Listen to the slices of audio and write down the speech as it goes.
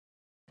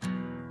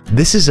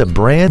This is a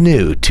brand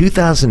new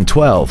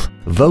 2012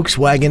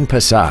 Volkswagen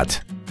Passat.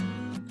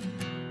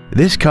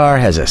 This car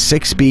has a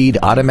 6-speed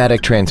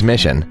automatic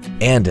transmission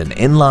and an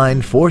inline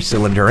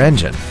 4-cylinder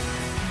engine.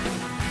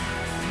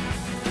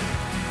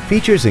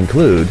 Features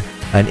include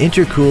an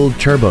intercooled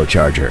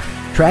turbocharger,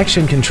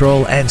 traction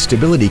control and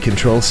stability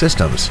control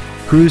systems,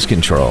 cruise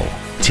control,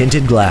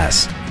 tinted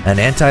glass, an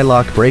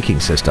anti-lock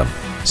braking system,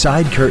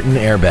 side curtain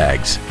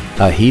airbags,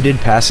 a heated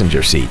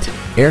passenger seat,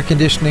 air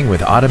conditioning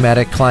with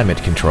automatic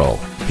climate control,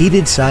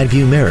 heated side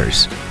view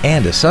mirrors,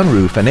 and a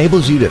sunroof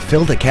enables you to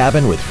fill the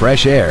cabin with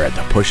fresh air at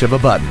the push of a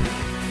button.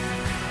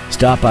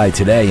 Stop by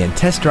today and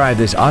test drive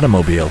this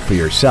automobile for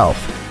yourself.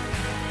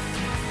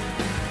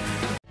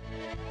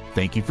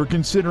 Thank you for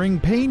considering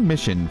Payne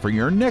Mission for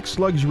your next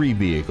luxury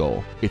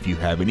vehicle. If you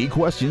have any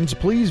questions,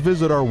 please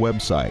visit our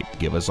website,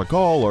 give us a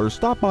call, or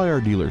stop by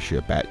our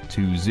dealership at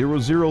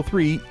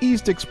 2003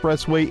 East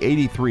Expressway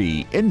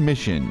 83 in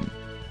Mission.